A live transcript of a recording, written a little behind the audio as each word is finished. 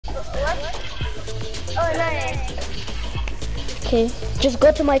Okay, just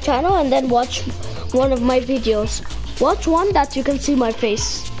go to my channel and then watch one of my videos. Watch one that you can see my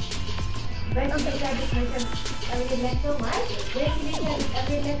face.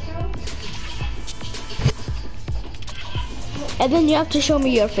 And then you have to show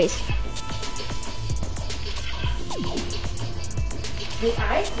me your face.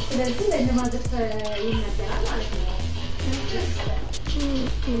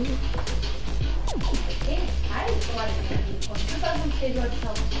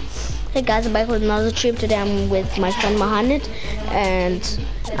 Hey guys, I'm back with another stream. Today I'm with my friend Muhannad, and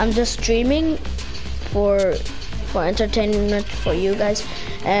I'm just streaming for entertainment for you guys,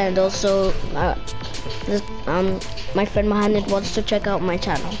 and also my friend Muhannad wants to check out my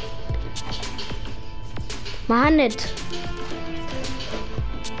channel. Muhannad.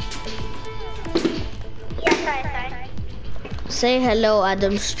 Yes, hi. Say hello,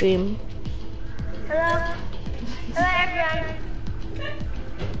 Adam stream. Hello. Hello, everyone.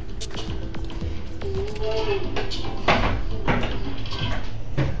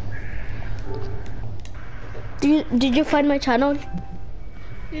 Did you find my channel?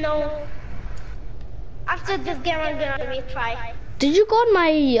 No. After this game, I'm gonna retry. Did you go on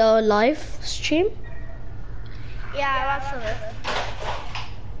my live stream? Yeah, lots of it.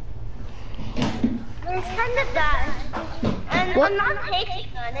 It's kind of bad, and What? I'm not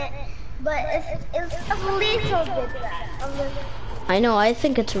hating on it, but it's a little bit bad. I know, I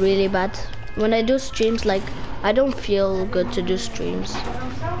think it's really bad. When I do streams, like, I don't feel good to do streams.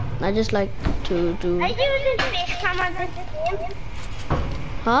 I just like to do... Are you using FaceTime on this stream?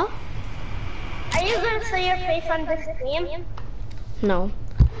 Huh? Are you gonna show your face on this stream? No.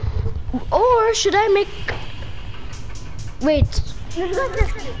 Or should I make... Wait.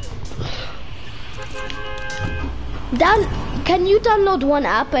 Can you download one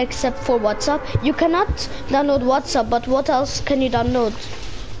app except for WhatsApp? You cannot download WhatsApp, but what else can you download?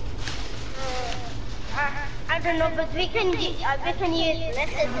 I don't know, but we can use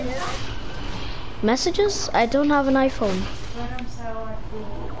messages. Messages? I don't have an iPhone.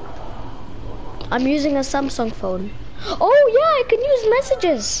 I'm using a Samsung phone. Oh yeah, I can use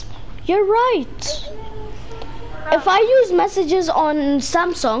messages. You're right. If I use messages on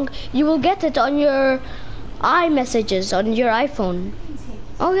Samsung, you will get it on your iMessages on your iPhone.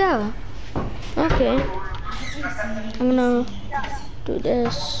 Oh yeah. Okay. I'm gonna do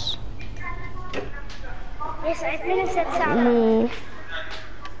this. Yes, I finished it sound. No.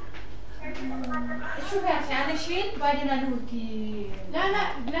 شو هاتي أنا شيء بعدين أنوكي لا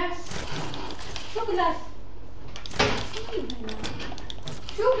جلاس شو جلاس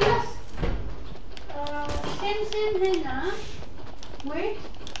شو جلاس سن هنا وين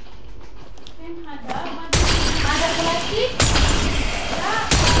فين هذا بلاستيك لا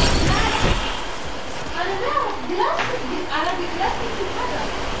هذا لا جلاس عربي بلاستيك شو هذا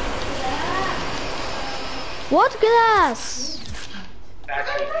What glass?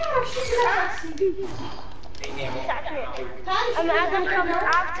 I'm gonna come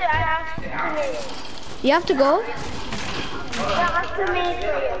after I have to. You have to go? Yeah, after me.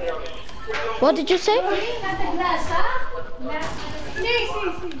 What did you say?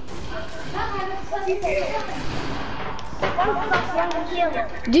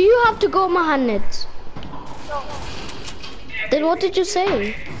 Do you have to go, Muhannad? Then what did you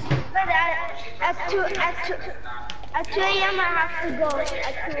say? But at 2 a.m. I have to go.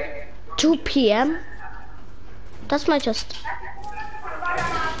 At 2 p.m.? That's my just.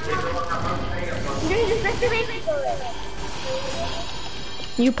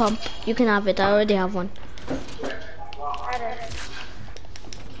 You pump. You can have it. I already have one.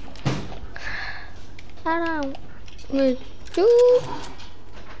 I don't with you.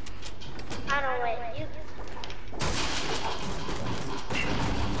 I don't wait.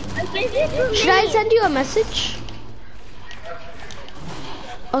 Should I send you a message?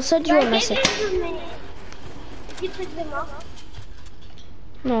 I'll send you a message. You took them off?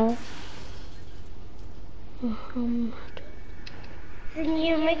 No. Then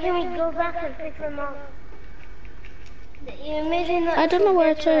you're making me go back and pick them up. You're making I don't know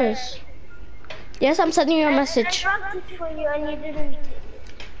where it is. Yes, I'm sending you a message. I dropped it for you and you didn't.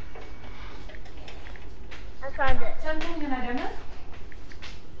 I found it.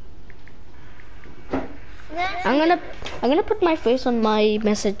 I'm gonna put my face on my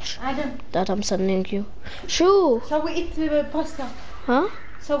message that I'm sending you. Shoo. So we eat pasta. Huh?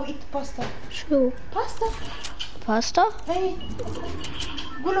 So we eat pasta. Shoo. Pasta. Pasta? Hey.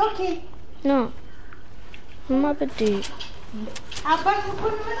 قول اوكي. No. ما بدي. عبالك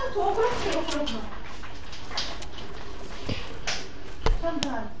كل منوت وأخرج.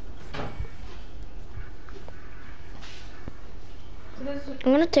 تفضل.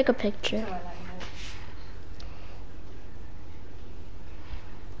 I'm gonna take a picture.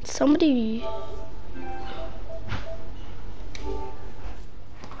 Somebody.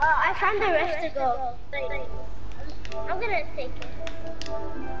 I found the rest to go. I'm gonna take it.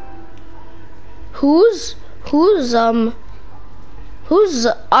 Who's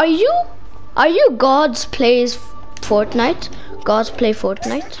are you Gods plays Fortnite? Gods play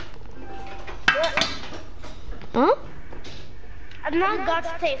Fortnite? What? Huh? I'm not going to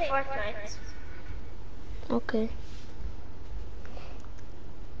play Fortnite. Okay.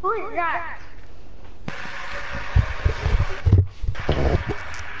 Who is that?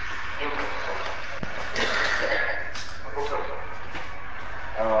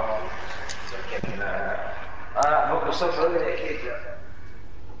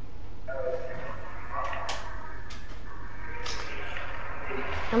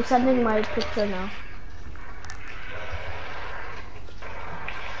 I'm sending my picture now.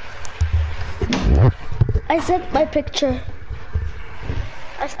 I sent my picture.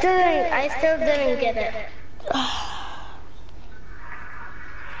 I still didn't get it.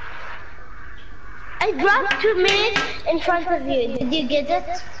 I dropped 2 minutes in front of you. Did you get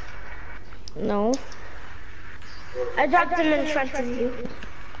it? No. I dropped them in front of you.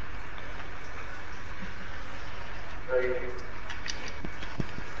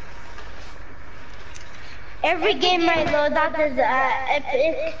 Every game I load out is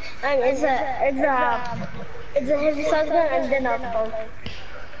epic, and it's a heavy shotgun and then a bolt.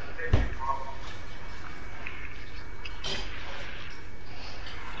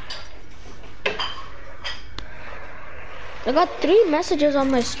 I got 3 messages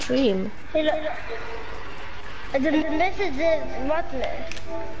on my stream. Hey, look. The message is what?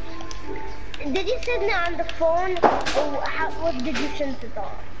 Did you send it on the phone, or what did you send it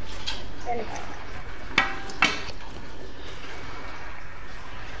on?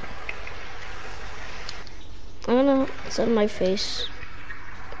 I'm gonna send my face.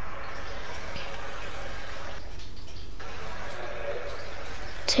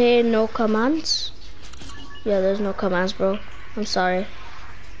 No commands? Yeah, there's no commands, bro. I'm sorry.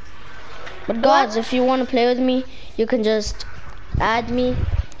 But Gods, if you want to play with me, you can just add me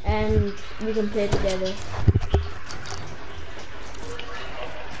and we can play together.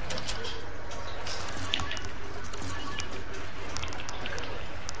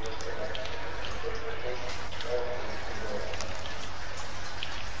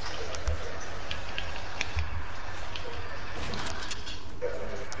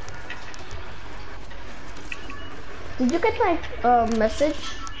 Did you get my message?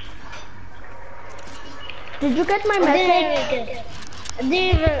 Did you get my message? I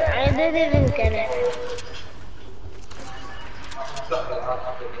didn't even get it.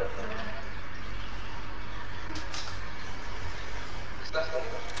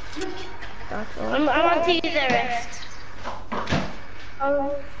 I'm on to you the rest.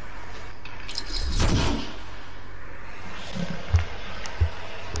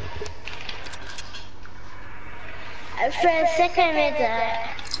 For a second,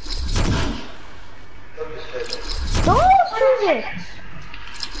 Don't use it.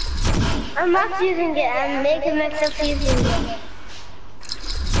 I'm not using it. I'm making myself using it.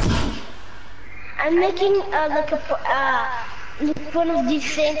 I'm making like one of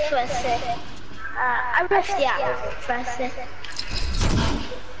these things for a second. I rushed for a second.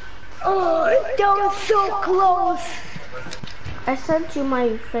 Oh, that was so close. I sent you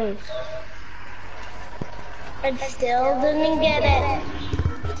my face. I still didn't get it.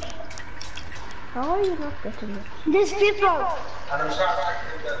 How are you not getting it? These people.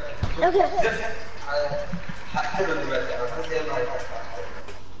 Okay.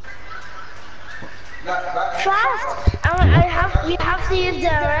 Fast. We have to use the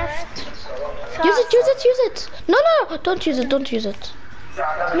rest. Fast. Use it. No, don't use it.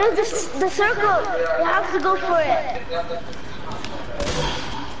 No, the circle. You have to go for it.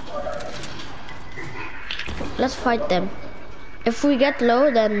 Let's fight them. If we get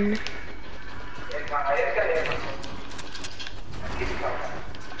low, then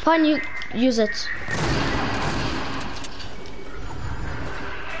fine, you use it.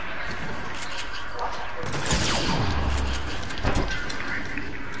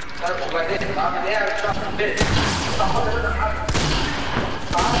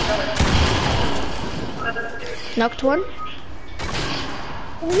 Knocked one.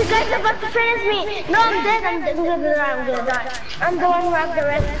 You guys are about to finish me. No, I'm dead. I'm gonna die. I'm going to rock the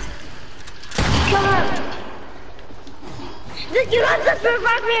rest. Come on. You have to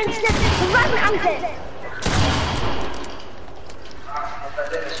revive me instead. Revive me. I'm dead.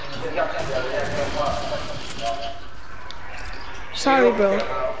 Sorry, bro.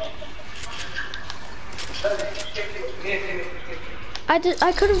 I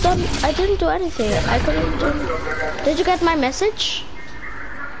could have done. I didn't do anything. I could have done. Did you get my message?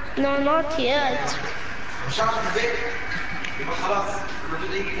 No, not yet.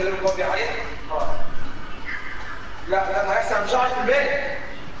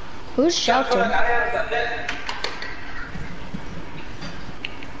 Who's shouting?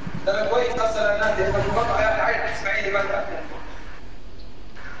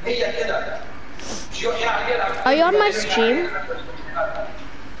 Are you on my stream?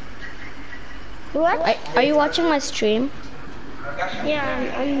 What? Are you watching my stream? Yeah,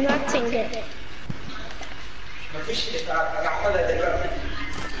 I'm watching it.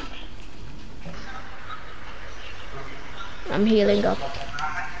 I'm healing up.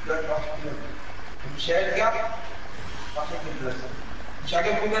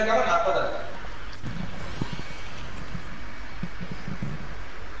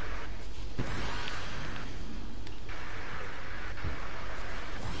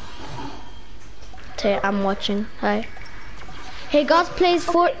 Hey, I'm watching. Hi. Hey, guys, play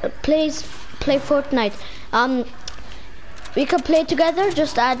Fortnite. We can play together.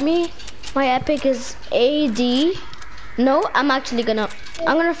 Just add me. My epic is AD. No, I'm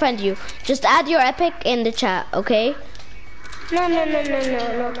gonna friend you. Just add your epic in the chat, okay? No.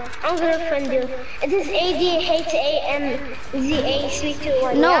 I'm gonna friend you. It is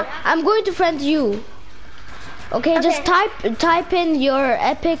ADHAMZA321. No, yeah? I'm going to friend you. Okay, just type in your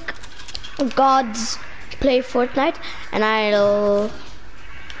epic gods play Fortnite, and I'll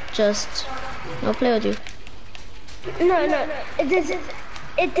play with you. No.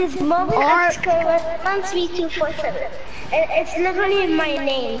 It is Mobile underscore 13247. It's literally my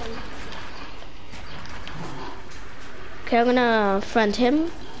name. Okay, I'm gonna friend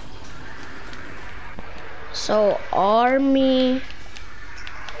him. So army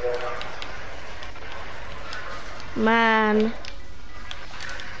man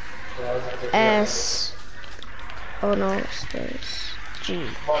S. Oh no, space G.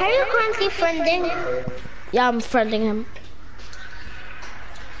 Are you currently friending? Yeah, I'm friending him.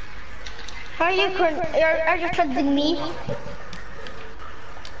 Are you friending me?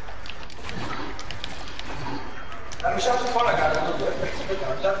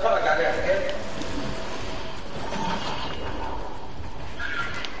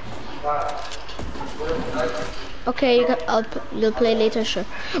 Okay, you'll play later, sure.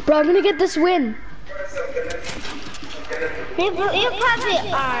 Bro, I'm gonna get this win. You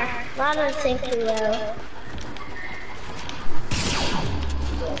probably are. I don't think you will.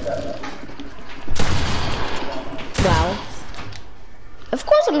 Wow. Of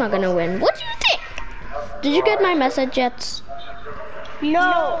course I'm not gonna win. What do you think? Did you get my message yet?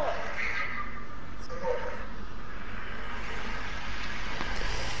 No.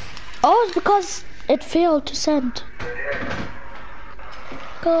 Oh, it's because it failed to send.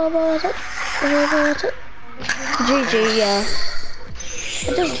 GG, yeah. I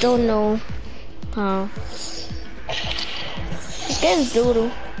just don't know how. This game's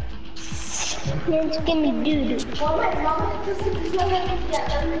doodle. Just give me doo-doo.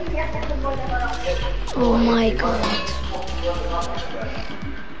 Oh my god.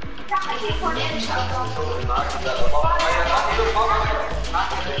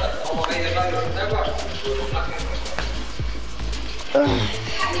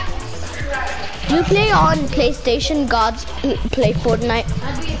 Do you play on PlayStation? Gods play Fortnite.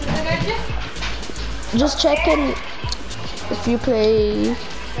 Just checking if you play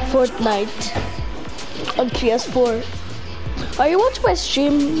Fortnite on PS4. Are you watching my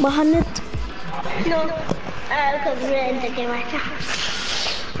stream, Muhannad? No. Because we're in the game right now.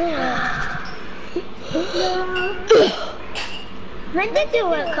 When did you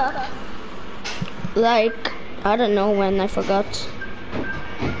wake up? Like, I don't know when, I forgot.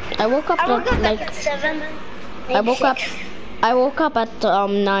 I woke up at 7. I woke up at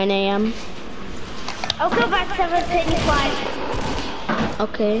 9 a.m. I'll go back 7:35.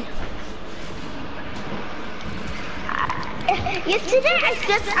 Okay. Yesterday I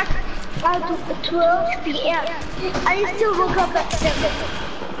slept at 12 p.m. I still woke up at 7.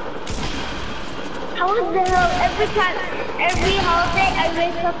 How is the hell? Every holiday I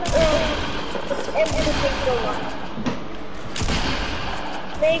wake up early. Every single one.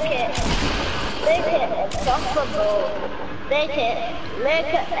 Make it impossible. Make it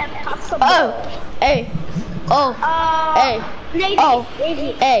impossible. Oh, hey. Oh, hey. Lazy. Oh,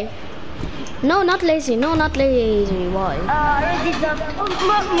 Lazy. hey. No, not lazy. No, not lazy. Why? Already done.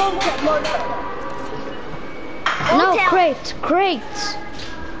 Motel. No, crate.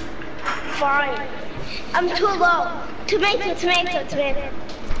 fine. I'm too low. Tomato.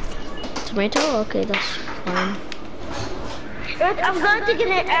 Tomato? Okay, that's fine. Right, I'm going to get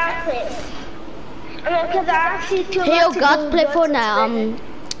an airplane. Because I'm actually too Hey, low yo, to God, go play to Fortnite.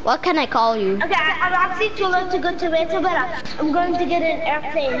 What can I call you? Okay, I'm actually too low to go to Tomato, but I'm going to get an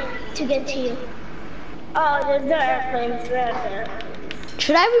airplane to get to you. Oh, there's no airplanes there.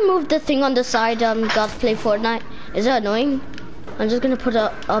 Should I remove the thing on the side, God, play Fortnite? Is it annoying? I'm just gonna put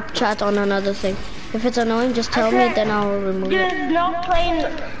a up chat on another thing. If it's annoying, just tell me, then I'll remove it. There's no plane.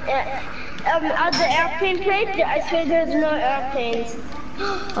 On the airplane plane, I swear there's no airplanes.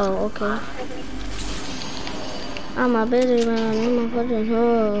 Oh, okay. I'm a busy man, I'm a fucking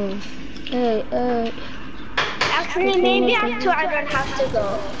hoe. Hey. Actually, maybe after I don't have to go.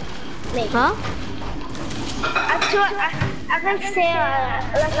 Maybe. Huh? After I can stay,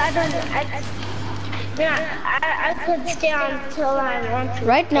 like I could stay until I want to.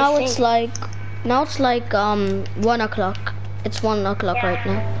 Right now it's like 1 o'clock. It's 1 o'clock right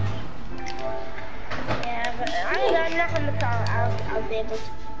now. Yeah, but I don't know how much I'll be able to.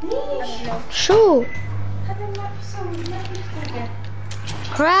 I don't know. Sure.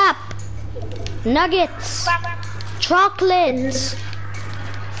 Crap. Nuggets. Chocolates.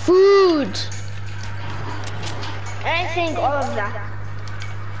 Food. I think all of that.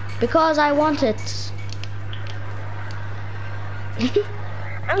 Because I want it.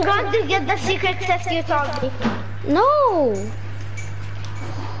 I'm going to get the secret test you told me. No.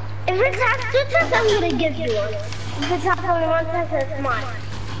 If it has 2 tests, I'm going to give you one. If it has only 1 test, it's mine.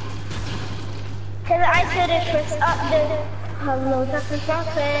 Because I said it first. There's no test is not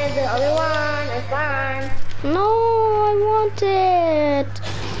fair. The other one is mine. No, I want it.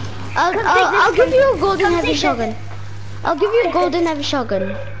 I'll give you a golden heavy shotgun. I'll give you a golden heavy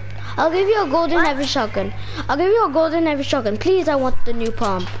shotgun. I'll give you a golden heavy shotgun. I'll give you a golden heavy shotgun. Please, I want the new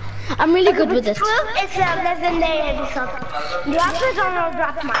pump. I'm really good with it. It's a legendary heavy shotgun. Drop it or no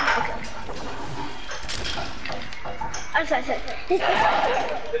drop mine. Okay. I'm sorry.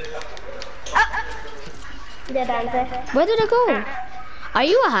 Dead answer. Where did it go? Are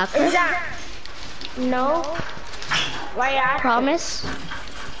you a hacker? Is that? No. Why are you? Promise?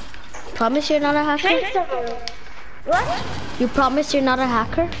 Promise you're not a hacker? What? You promise you're not a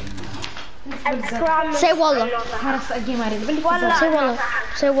hacker? I promise. Say wallah. Say wallah.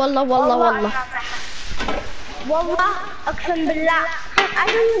 Say wallah, wallah, wallah. Wallah, aqsam billah. I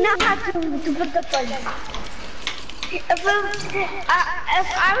don't know how to put the fun. If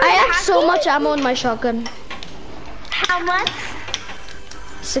I have so much ammo in my shotgun. How much?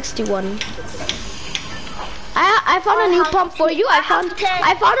 61. I found a new pump for you. I found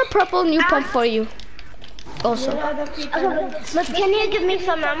a purple new pump for you. Also. Okay, but can you give me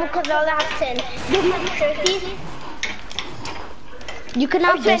some ammo because I only have 10. Give me 30. You can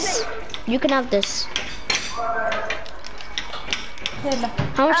have this. You can have this.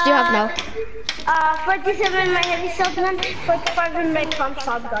 How much do you have now? 47 in my heavy shotgun, 45 in my pump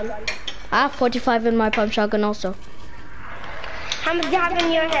shotgun. I have 45 in my pump shotgun also. How much do you have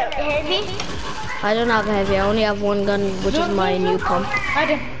in your heavy? I don't have a heavy. I only have one gun, which is my new pump. I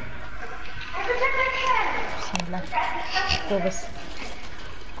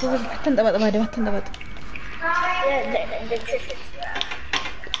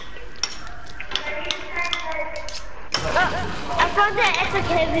found the epic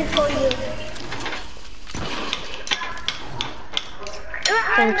heavy for you.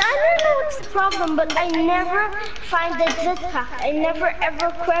 I don't know what's the problem, but I never find the jetpack. I never ever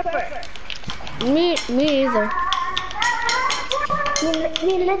equip it. Me either.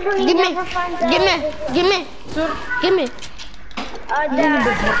 We literally never find the... Give me. The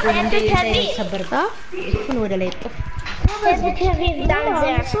epic heavy. Huh? The epic heavy is down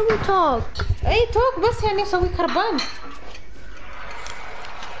there. So we talk. اي توك بس يعني سوي كربان.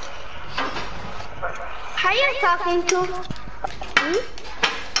 How are you talking to?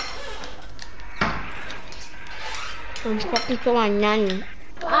 I'm talking to my nanny.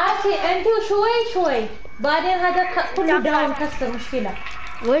 عارفي انت شوي بعدين هذا كله داون كسر مشكلة.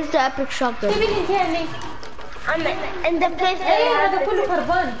 Where's the epic shotgun? تبين انت يعني؟ I'm in the place that ايه هذا كله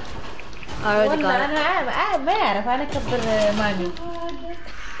كربان. I already got والله it. انا ما اعرف انا اكبر مامي.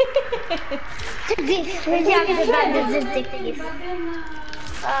 بعدين ايش لازم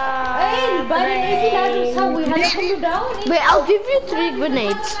نسوي هذا كله داون. Wait, I'll give you 3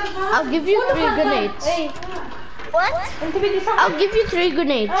 grenades. I'll give you 3 grenades. What? انت بدي صح. I'll give you 3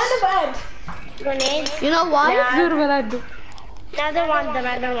 grenades. انا بعد. Grenades? You know why? زور بلده. I don't want them.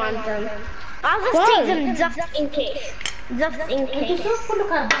 I'll just take them just in case. شوف كله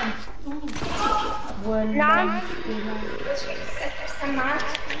كربان. نعم.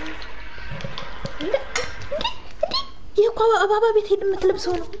 ይህ እኮ አባባ ቤት ሄድ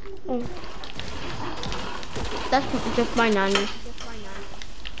የምትለብሰው ነው። That's just my nanny.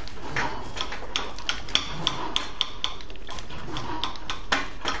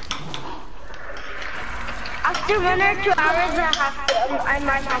 After 1 or 2 hours, I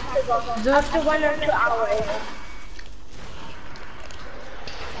might have to go. After 1 or 2 hours.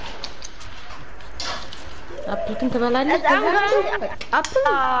 አፕልክን ትበላለች። I'm going. Apple?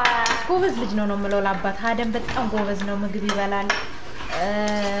 ጎበዝ ልጅ ነው የምለው ለአባት። አደም በጣም ጎበዝ ነው፣ ምግብ ይበላል።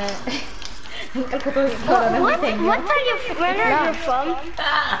 እንቅልፍ What are you? Where are you from?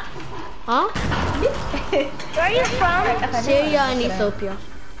 Huh? Where are you from? Syria and Ethiopia.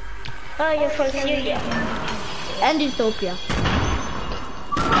 Oh, you're from Syria. And Ethiopia.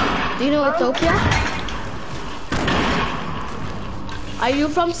 Do you know Ethiopia? Are you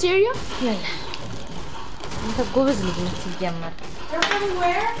from Syria? ያላ አንተ ጎበዝ ልጅ ነህ ሲጀመር። You're from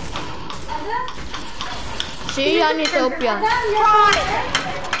where? Adam? Syria and Ethiopia.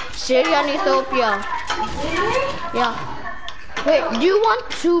 Syria and Ethiopia. Yeah. Wait, do you want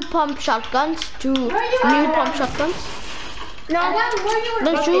 2 pump shotguns? 2 new pump shotguns? No. Adam, where you were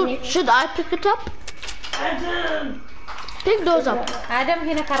Then should I pick it up? Pick those up. አደም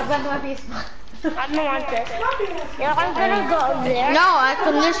هنا كربان ما في اسمه. I don't want this. Yeah, I'm gonna go up there. No, I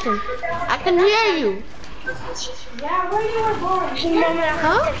can listen. I can hear you. Yeah, where you were born?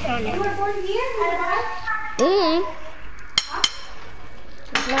 Huh? You were born here? Mm.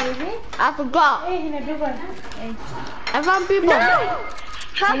 I forgot. ايه هنا دبي. I found people.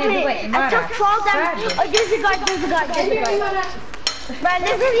 Help me. I took fall damage. Oh, there's a guard, there's a guard, there's a guard. But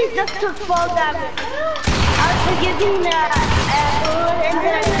literally just took fall damage. I was using the balloon and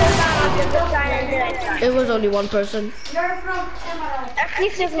then I fell down onto the side and then I died. It was only one person. You're from Emerald. At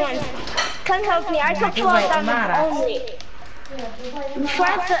least there's one. Come help me. I took fall damage only.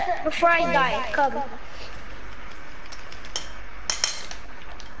 Before I die, come.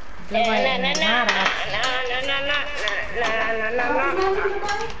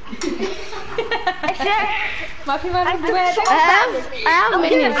 ما في مرة I have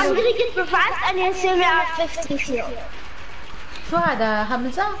minis. I'm gonna get for fast and you'll see me at 50 shield. شو هذا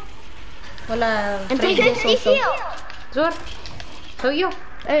حمزة ولا 50 shield. زور سويو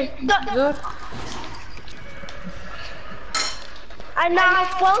Hey. زور I now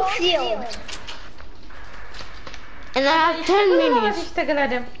have full shield. And I have 10 ما minis. تشتغل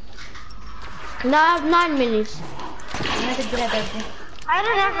آدم Now I have 9 minis. ما تقدر آدم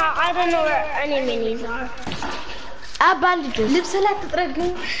I don't know where any minis are. I have bandages. لبسه لا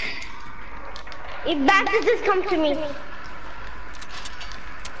تطرقني If bandages come to me.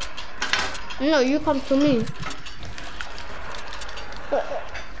 No, you come to me.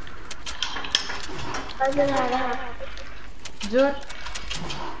 I don't know. زور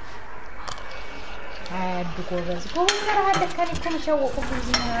عاد كوبز كوبز مرة هذا كان يكون مشوق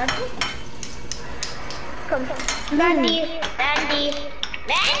كوبز هذا Come. Bandy.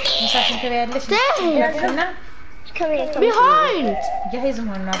 مش عشان كذا ليش Stay. نحن Come here. Behind. جهز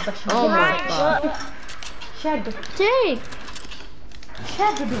مهنا بس Oh my god. شادو Take.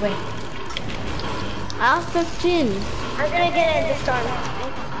 شادو دبي I have 15. I'm gonna get in the storm.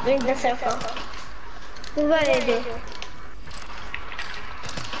 In the circle. This is what I do.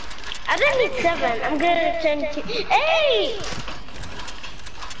 I don't need 7. I'm gonna turn to 8.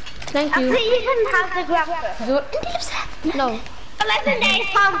 Thank I you. think you can have the grapper. زور انت لبسها No. Legendary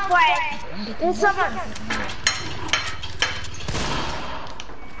pump for it. There's someone.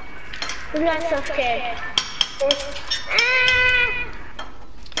 I'm not so scared.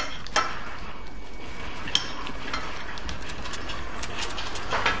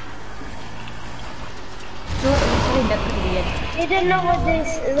 زور مش عندك كذي You don't know what this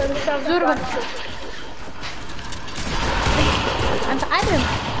is on some زور بس انت عارف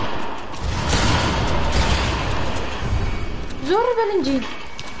زور بالانجيل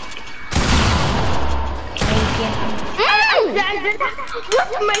What?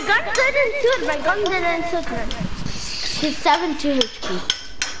 My gun didn't shoot. My gun didn't shoot me. He's 70 HP.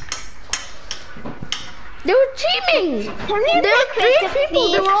 They were teaming. Can we There play were 3 creative,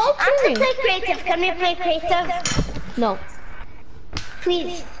 people. They please? were all I want to teaming. play creative. Can we play creative? No.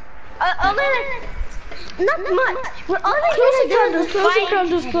 Please. Only like, not much. We're only Close gonna do encounters, is close fight.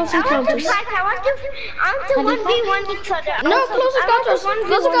 encounters, close I want to encounters. fight. I want to 1v1 each other. No, Also, close I want to encounters. 1v1.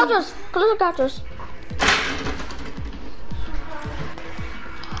 Close encounters. Close encounters.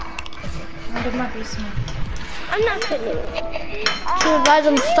 ما في اسمه I'm not kidding. So guys,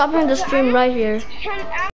 I'm stopping the stream right here. Can